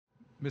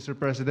Mr.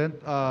 President,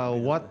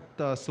 what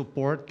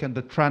support can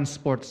the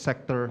transport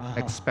sector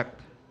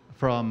expect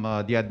from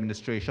the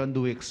administration?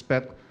 Do we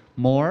expect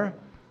more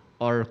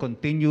or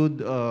continued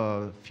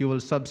fuel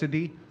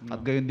subsidy?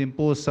 At gayon din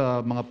po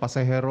sa mga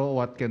pasahero,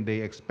 what can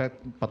they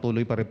expect?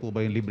 Patuloy pa rin po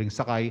ba yung libreng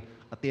sakay?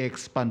 At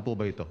i-expand po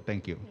ba ito?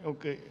 Thank you.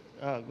 Okay,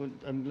 good.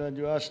 I'm glad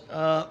you asked.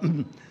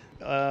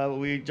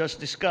 We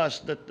just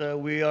discussed that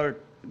we are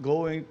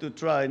going to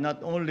try not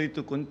only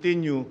to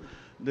continue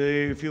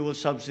the fuel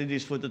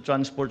subsidies for the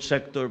transport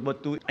sector,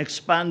 but to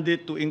expand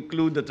it to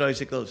include the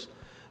tricycles,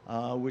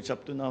 which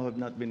up to now have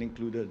not been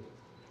included.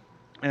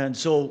 And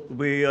so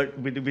we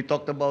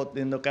talked about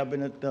in the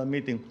cabinet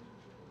meeting,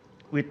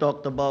 we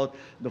talked about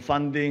the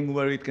funding,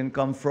 where it can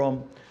come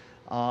from,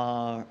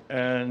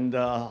 and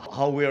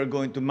how we are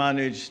going to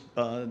manage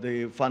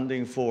the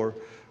funding for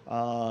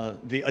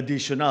the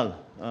additional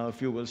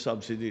fuel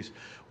subsidies.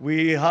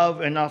 We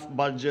have enough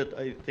budget,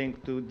 I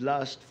think, to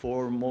last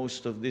for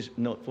most of this,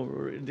 not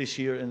for this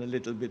year and a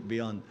little bit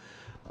beyond.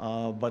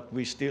 But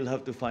we still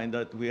have to find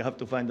that. We have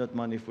to find that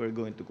money if we're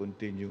going to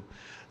continue.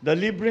 The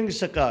Libreng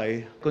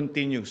Sakay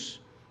continues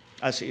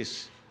as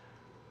is.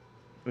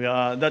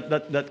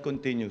 That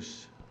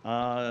continues.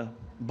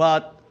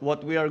 But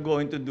what we are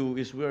going to do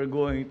is we are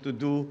going to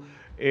do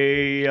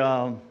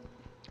a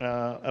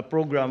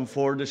program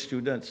for the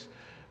students.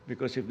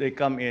 Because if they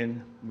come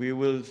in, we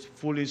will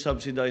fully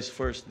subsidize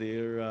first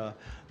their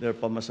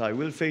pamasahe.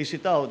 We'll phase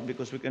it out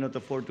because we cannot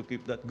afford to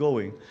keep that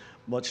going.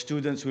 But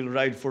students will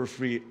ride for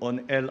free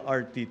on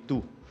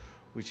LRT2,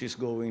 which is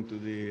going to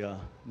the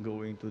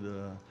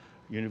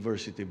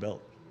university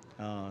belt.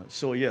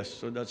 So yes,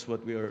 so that's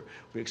what we are.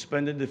 We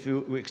extended the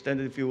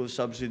fuel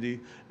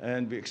subsidy,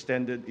 and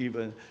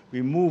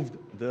we moved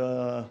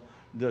the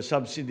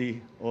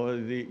subsidy or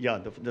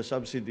the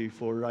subsidy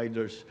for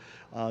riders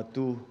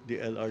to the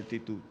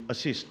LRT to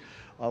assist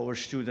our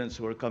students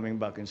who are coming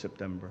back in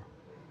September.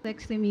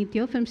 Lex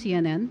Demetrio from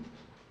CNN.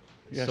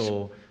 Yes.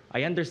 So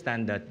I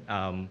understand that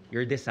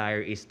your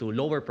desire is to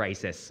lower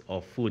prices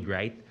of food,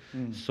 right?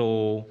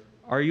 So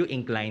are you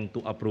inclined to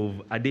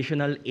approve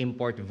additional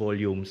import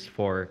volumes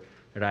for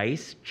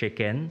rice,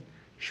 chicken,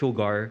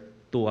 sugar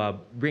to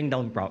bring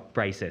down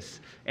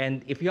prices?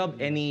 And if you have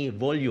any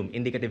volume,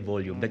 indicative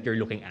volume that you're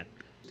looking at?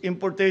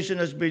 Importation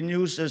has been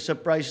used as a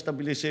price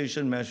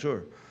stabilization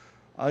measure.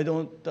 I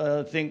don't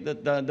think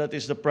that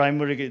is the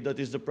primary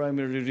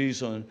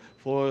reason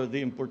for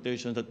the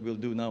importation that we'll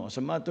do now. As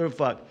a matter of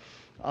fact,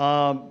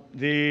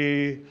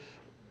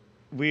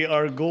 we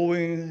are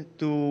going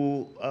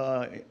to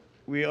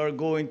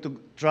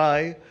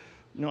try.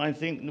 No, I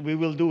think we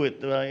will do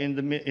it in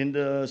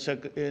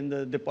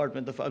the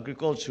Department of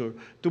Agriculture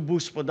to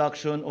boost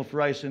production of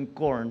rice and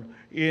corn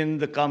in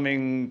the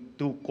coming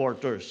 2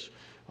 quarters.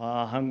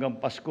 Hanggang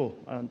Pasko,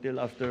 until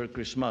after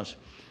Christmas.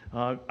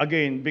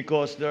 Again,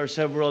 because there are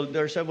several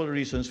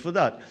reasons for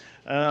that.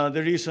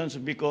 The reasons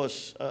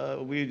because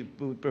we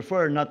would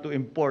prefer not to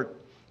import.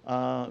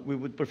 We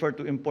would prefer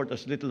to import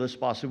as little as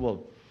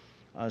possible.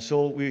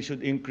 So we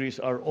should increase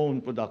our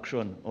own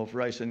production of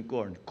rice and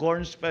corn.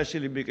 Corn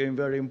especially became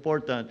very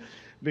important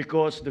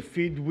because the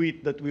feed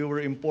wheat that we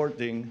were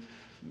importing,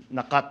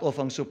 na-cut off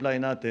ang supply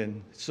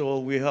natin. So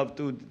we have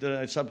to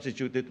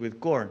substitute it with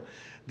corn.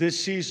 This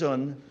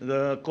season,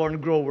 the corn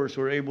growers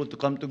were able to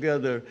come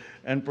together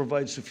and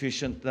provide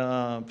sufficient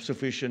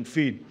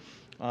feed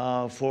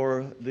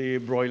for the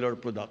broiler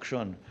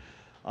production.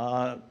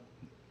 But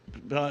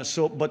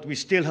we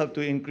still have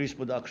to increase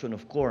production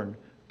of corn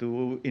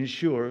to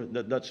ensure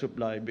that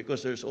supply,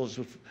 because there's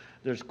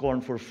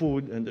corn for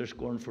food and there's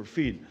corn for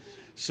feed.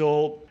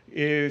 So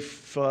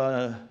if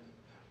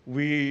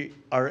we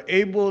are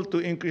able to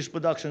increase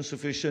production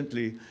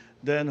sufficiently,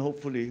 then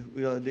hopefully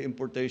the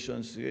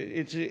importations. We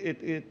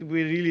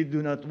really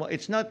do not want.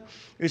 It's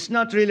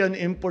not really an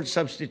import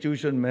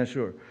substitution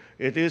measure.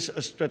 It is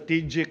a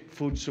strategic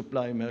food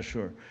supply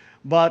measure.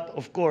 But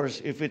of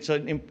course, if it's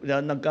an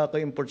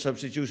nagkaka-import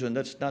substitution,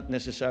 that's not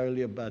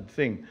necessarily a bad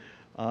thing.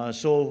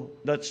 So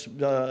that's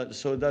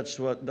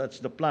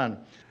the plan.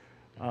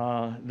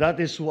 That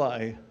is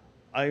why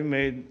I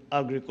made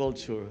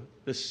agriculture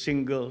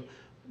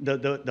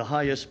the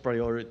highest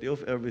priority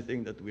of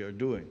everything that we are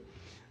doing.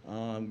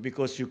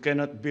 Because you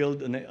cannot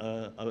build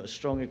a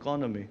strong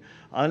economy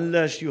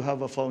unless you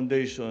have a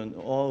foundation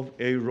of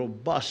a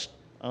robust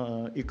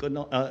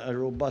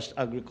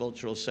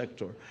agricultural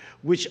sector,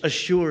 which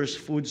assures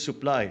food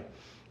supply,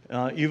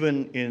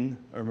 even in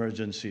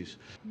emergencies.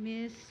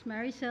 Ms.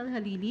 Maricel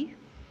Halili.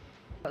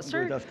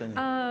 Sir, Good afternoon.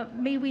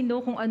 may we know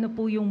kung ano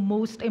po yung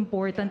most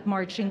important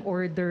marching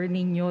order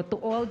ninyo to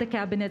all the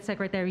cabinet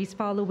secretaries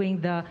following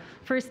the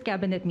first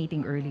cabinet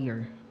meeting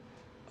earlier?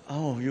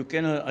 Oh, you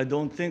cannot. I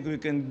don't think we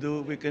can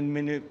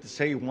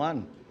say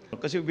one.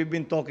 Kasi we've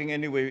been talking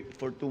anyway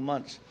for 2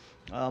 months.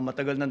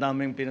 Matagal na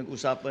namin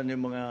pinag-usapan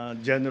yung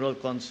mga general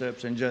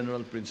concepts and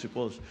general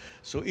principles.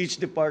 So each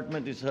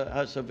department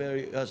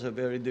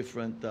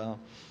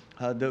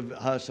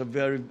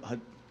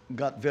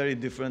got very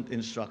different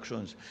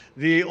instructions.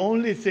 The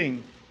only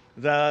thing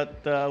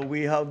that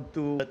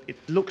it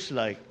looks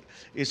like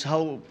is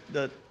how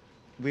that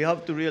we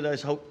have to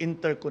realize how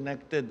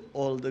interconnected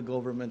all the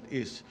government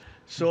is.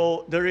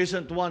 So there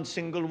isn't one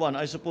single one.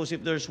 I suppose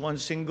if there's one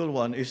single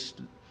one, is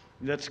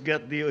let's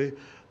get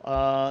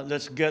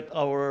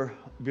our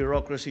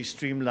bureaucracy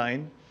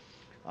streamlined.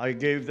 I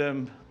gave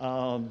them.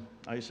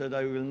 I said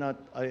I will not.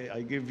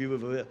 I give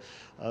you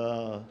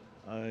a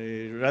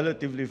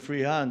relatively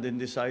free hand in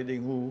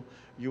deciding who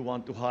you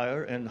want to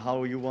hire and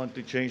how you want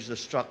to change the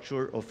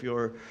structure of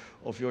your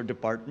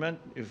department.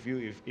 If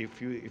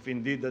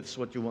indeed that's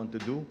what you want to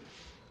do.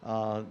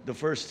 The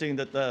first thing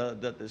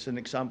that is an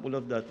example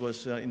of that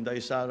was in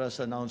Daisara's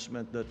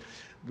announcement that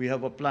we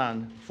have a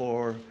plan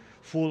for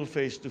full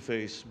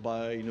face-to-face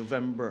by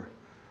November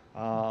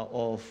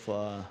of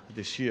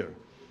this year.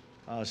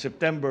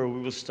 September, we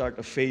will start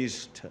a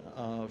phased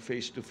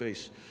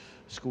face-to-face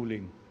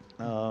schooling.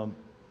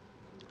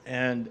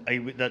 And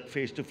that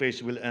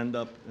face-to-face will end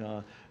up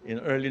in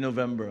early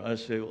November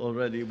as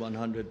already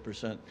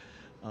 100%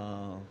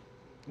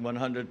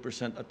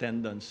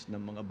 attendance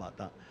ng mga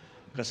bata.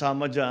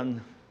 Kasama dyan,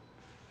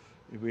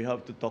 we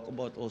have to talk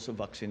about also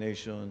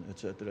vaccination,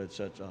 etc.,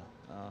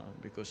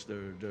 because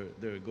there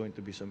are going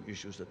to be some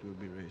issues that will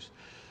be raised.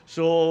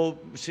 So,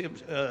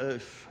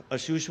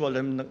 as usual,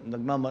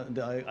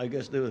 I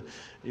guess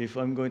if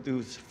I'm going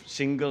to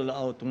single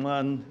out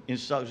one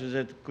instruction,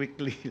 that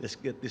quickly, let's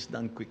get this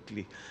done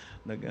quickly.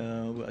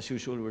 As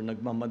usual, we're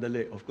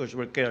nagmamadali. Of course,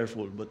 we're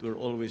careful, but we're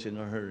always in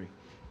a hurry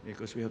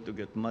because we have to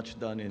get much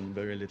done in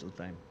very little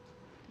time.